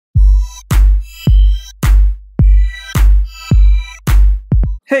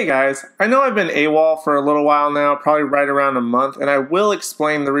Hey guys, I know I've been AWOL for a little while now, probably right around a month, and I will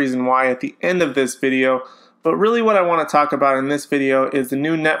explain the reason why at the end of this video, but really what I want to talk about in this video is the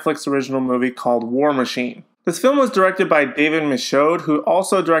new Netflix original movie called War Machine. This film was directed by David MacLeod, who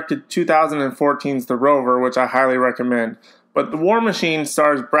also directed 2014's The Rover, which I highly recommend. But The War Machine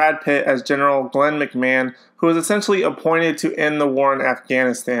stars Brad Pitt as General Glenn McMahon, who is essentially appointed to end the war in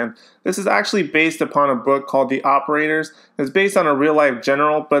Afghanistan. This is actually based upon a book called The Operators. It's based on a real-life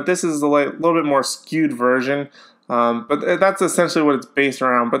general, but this is a little bit more skewed version. But that's essentially what it's based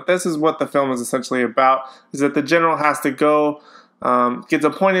around. But this is what the film is essentially about, is that the general has to go, gets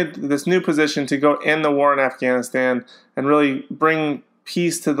appointed to this new position to go end the war in Afghanistan and really bring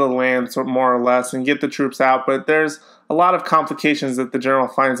peace to the land, so more or less, and get the troops out. But there's a lot of complications that the general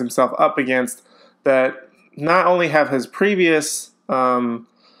finds himself up against that not only have his previous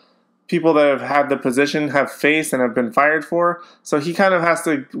people that have had the position have faced and have been fired for, so he kind of has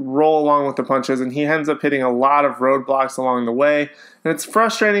to roll along with the punches, and he ends up hitting a lot of roadblocks along the way, and it's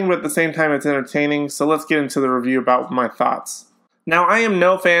frustrating, but at the same time it's entertaining. So let's get into the review about my thoughts. Now, I am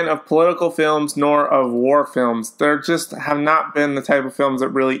no fan of political films nor of war films. There just have not been the type of films that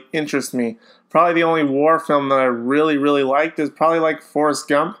really interest me. Probably the only war film that I really liked is probably like Forrest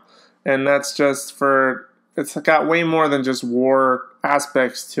Gump, and that's just for, it's got way more than just war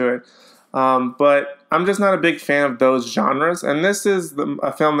aspects to it. But I'm just not a big fan of those genres, and this is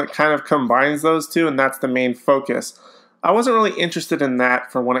a film that kind of combines those two, and that's the main focus. I wasn't really interested in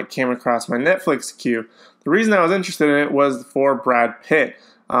that for when it came across my Netflix queue. The reason I was interested in it was for Brad Pitt.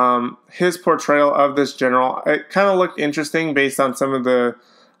 His portrayal of this general, it kind of looked interesting based on some of the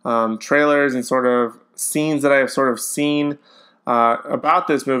trailers and sort of scenes that I have sort of seen about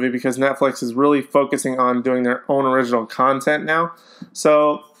this movie, because Netflix is really focusing on doing their own original content now.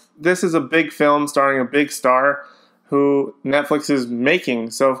 So this is a big film starring a big star who Netflix is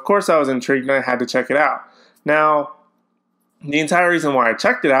making. So of course I was intrigued and I had to check it out. Now, the entire reason why I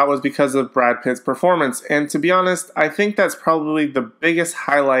checked it out was because of Brad Pitt's performance, and to be honest, I think that's probably the biggest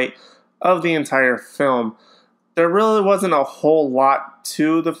highlight of the entire film. There really wasn't a whole lot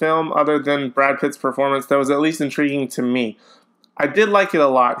to the film other than Brad Pitt's performance that was at least intriguing to me. I did like it a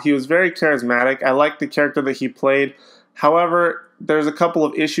lot. He was very charismatic. I liked the character that he played. However, there's a couple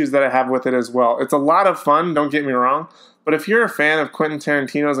of issues that I have with it as well. It's a lot of fun, don't get me wrong, but if you're a fan of Quentin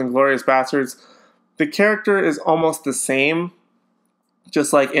Tarantino's Inglourious Basterds, the character is almost the same,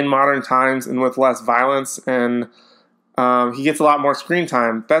 just like in modern times and with less violence, and he gets a lot more screen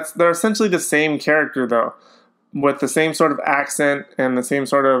time. They're essentially the same character though, with the same sort of accent and the same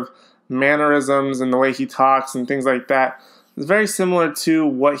sort of mannerisms and the way he talks and things like that. It's very similar to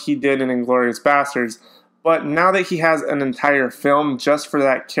what he did in Inglourious Basterds, but now that he has an entire film just for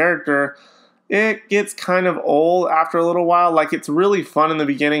that character, it gets kind of old after a little while. Like, it's really fun in the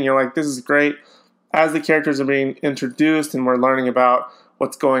beginning, you're like, this is great. As the characters are being introduced and we're learning about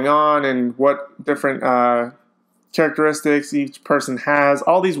what's going on and what different characteristics each person has,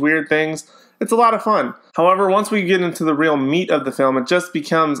 all these weird things, it's a lot of fun. However, once we get into the real meat of the film, it just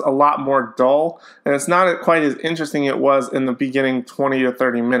becomes a lot more dull, and it's not quite as interesting as it was in the beginning 20 to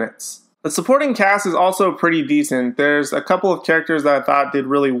 30 minutes. The supporting cast is also pretty decent. There's a couple of characters that I thought did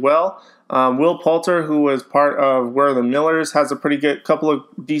really well. Will Poulter, who was part of Where the Millers, has a pretty good couple of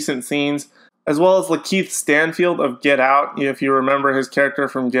decent scenes, as well as Lakeith Stanfield of Get Out, if you remember his character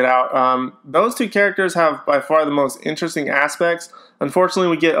from Get Out. Those two characters have by far the most interesting aspects. Unfortunately,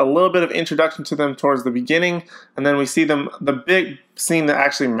 we get a little bit of introduction to them towards the beginning, and then we see them, the big scene that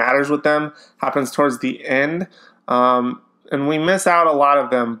actually matters with them happens towards the end, and we miss out a lot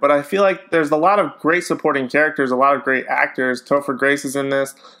of them. But I feel like there's a lot of great supporting characters, a lot of great actors. Topher Grace is in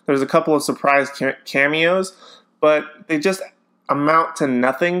this. There's a couple of surprise cameos, but they just amount to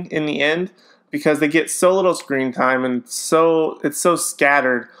nothing in the end, because they get so little screen time and it's so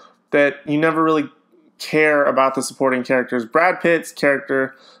scattered that you never really care about the supporting characters. Brad Pitt's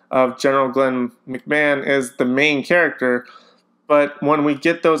character of General Glenn McMahon is the main character, but when we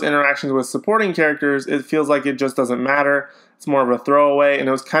get those interactions with supporting characters, it feels like it just doesn't matter. It's more of a throwaway, and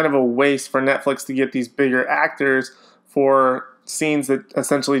it was kind of a waste for Netflix to get these bigger actors for scenes that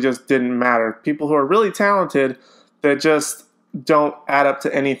essentially just didn't matter. People who are really talented that just don't add up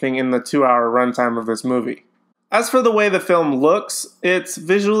to anything in the 2-hour runtime of this movie. As for the way the film looks, it's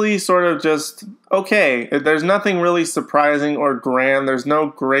visually sort of just okay. There's nothing really surprising or grand. There's no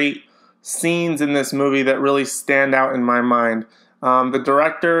great scenes in this movie that really stand out in my mind. The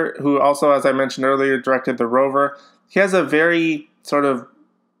director, who also, as I mentioned earlier, directed The Rover, he has a very sort of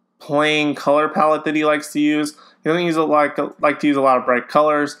plain color palette that he likes to use. He doesn't like to use a lot of bright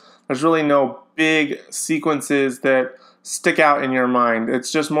colors. There's really no big sequences that stick out in your mind.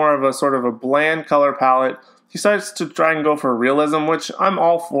 It's just more of a sort of a bland color palette. He starts to try and go for realism, which I'm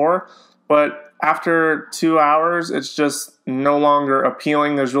all for, but after 2 hours, it's just no longer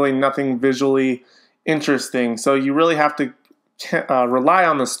appealing. There's really nothing visually interesting. So you really have to rely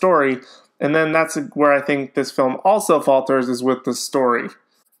on the story, and then that's where I think this film also falters, is with the story.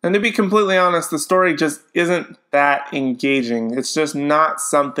 And to be completely honest, the story just isn't that engaging. It's just not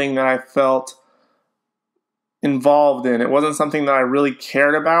something that I felt involved in. It wasn't something that I really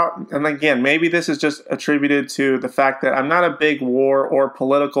cared about. And again, maybe this is just attributed to the fact that I'm not a big war or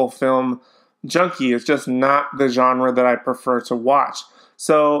political film junkie. It's just not the genre that I prefer to watch.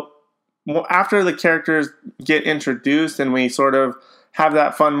 So after the characters get introduced and we sort of have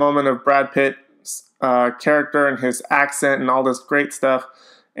that fun moment of Brad Pitt's character and his accent and all this great stuff,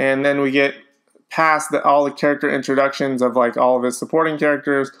 and then we get past all the character introductions of like all of his supporting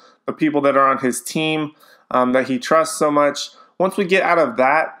characters, the people that are on his team that he trusts so much. Once we get out of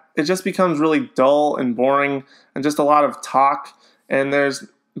that, it just becomes really dull and boring and just a lot of talk, and there's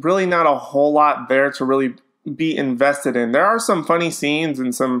really not a whole lot there to really be invested in. There are some funny scenes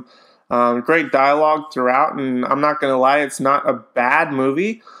and some great dialogue throughout, and I'm not going to lie, it's not a bad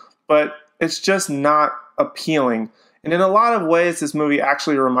movie, but it's just not appealing. And in a lot of ways, this movie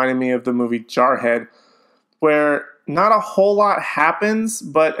actually reminded me of the movie Jarhead, where not a whole lot happens,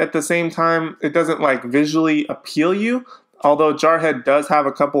 but at the same time, it doesn't like visually appeal you. Although Jarhead does have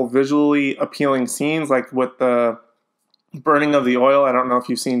a couple visually appealing scenes, like with the burning of the oil. I don't know if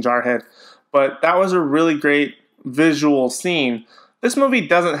you've seen Jarhead, but that was a really great visual scene. This movie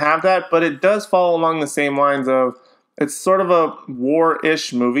doesn't have that, but it does follow along the same lines of, it's sort of a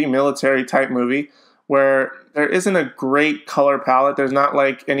war-ish movie, military-type movie, where there isn't a great color palette. There's not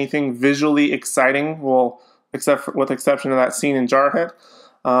like anything visually exciting, well, with exception of that scene in Jarhead.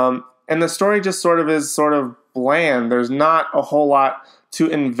 And the story just sort of is sort of bland. There's not a whole lot to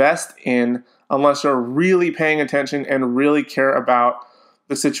invest in unless you're really paying attention and really care about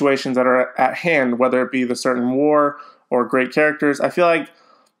the situations that are at hand, whether it be the certain war or great characters. I feel like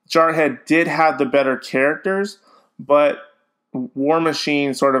Jarhead did have the better characters, but War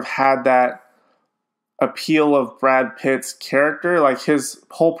Machine sort of had that appeal of Brad Pitt's character. Like his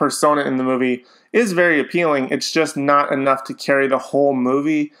whole persona in the movie is very appealing. It's just not enough to carry the whole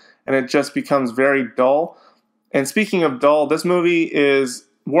movie, and it just becomes very dull. And speaking of dull, this movie is,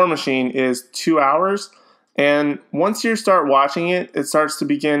 War Machine is 2 hours, and once you start watching it, it starts to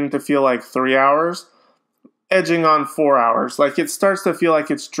begin to feel like 3 hours, edging on 4 hours. Like it starts to feel like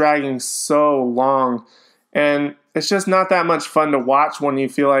it's dragging so long, and it's just not that much fun to watch when you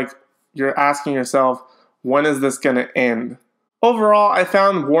feel like you're asking yourself, when is this going to end? Overall, I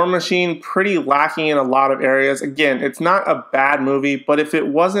found War Machine pretty lacking in a lot of areas. Again, it's not a bad movie, but if it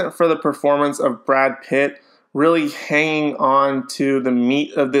wasn't for the performance of Brad Pitt really hanging on to the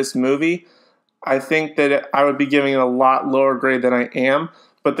meat of this movie, I think that I would be giving it a lot lower grade than I am.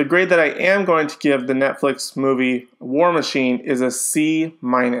 But the grade that I am going to give the Netflix movie War Machine is a C-.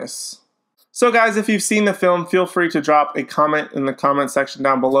 So guys, if you've seen the film, feel free to drop a comment in the comment section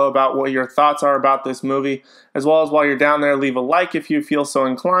down below about what your thoughts are about this movie, as well as while you're down there, leave a like if you feel so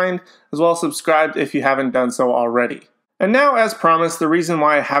inclined, as well as subscribe if you haven't done so already. And now, as promised, the reason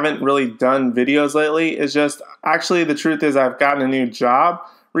why I haven't really done videos lately is just, actually the truth is I've gotten a new job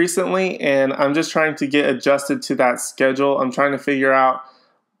recently, and I'm just trying to get adjusted to that schedule. I'm trying to figure out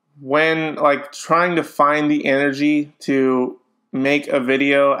when, like, trying to find the energy to make a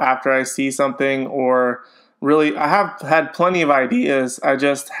video after I see something, or really, I have had plenty of ideas. I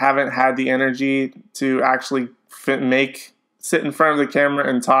just haven't had the energy to actually sit in front of the camera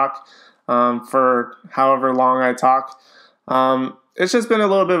and talk for however long I talk. It's just been a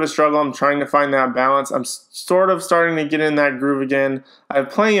little bit of a struggle. I'm trying to find that balance. I'm sort of starting to get in that groove again. I have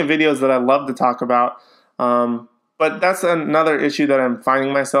plenty of videos that I love to talk about, but that's another issue that I'm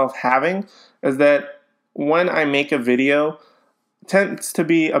finding myself having, is that when I make a video, tends to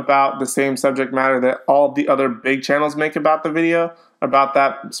be about the same subject matter that all the other big channels make about the video, about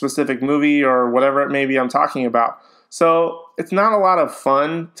that specific movie or whatever it may be I'm talking about. So it's not a lot of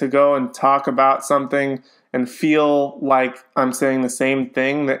fun to go and talk about something and feel like I'm saying the same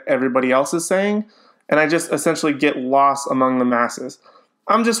thing that everybody else is saying, and I just essentially get lost among the masses.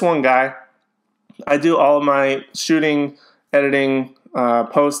 I'm just one guy. I do all of my shooting, editing,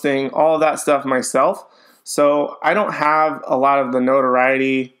 posting, all of that stuff myself. So I don't have a lot of the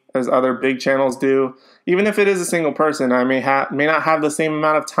notoriety as other big channels do. Even if it is a single person, I may not have the same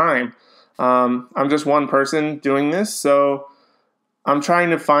amount of time. I'm just one person doing this, so I'm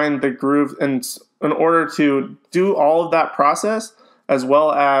trying to find the groove, and in order to do all of that process, as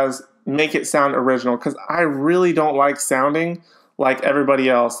well as make it sound original, because I really don't like sounding like everybody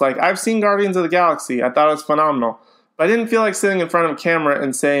else. Like, I've seen Guardians of the Galaxy. I thought it was phenomenal. But I didn't feel like sitting in front of a camera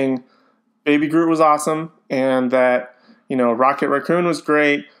and saying Baby Groot was awesome and that, you know, Rocket Raccoon was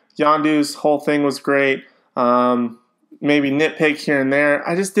great, Yondu's whole thing was great, maybe nitpick here and there.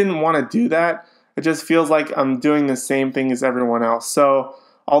 I just didn't want to do that. It just feels like I'm doing the same thing as everyone else. So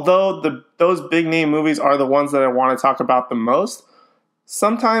although those big name movies are the ones that I want to talk about the most,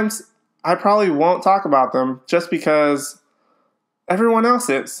 sometimes I probably won't talk about them just because everyone else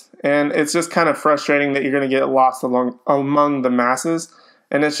is. And it's just kind of frustrating that you're going to get lost among the masses.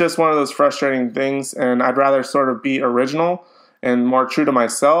 And it's just one of those frustrating things. And I'd rather sort of be original and more true to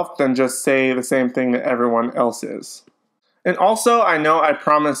myself than just say the same thing that everyone else is. And also, I know I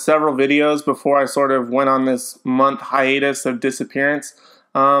promised several videos before I sort of went on this month hiatus of disappearance.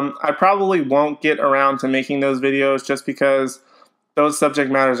 I probably won't get around to making those videos just because those subject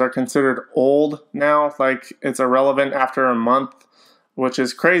matters are considered old now. Like, it's irrelevant after a month, which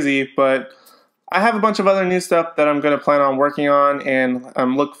is crazy, but I have a bunch of other new stuff that I'm going to plan on working on, and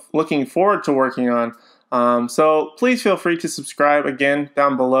I'm looking forward to working on. So please feel free to subscribe again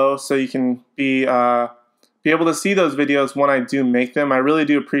down below so you can be able to see those videos when I do make them. I really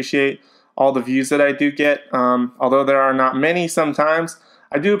do appreciate all the views that I do get. Although there are not many sometimes,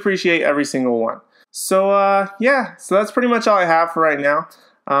 I do appreciate every single one. So yeah, so that's pretty much all I have for right now.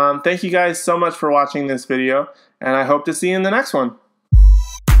 Thank you guys so much for watching this video, and I hope to see you in the next one.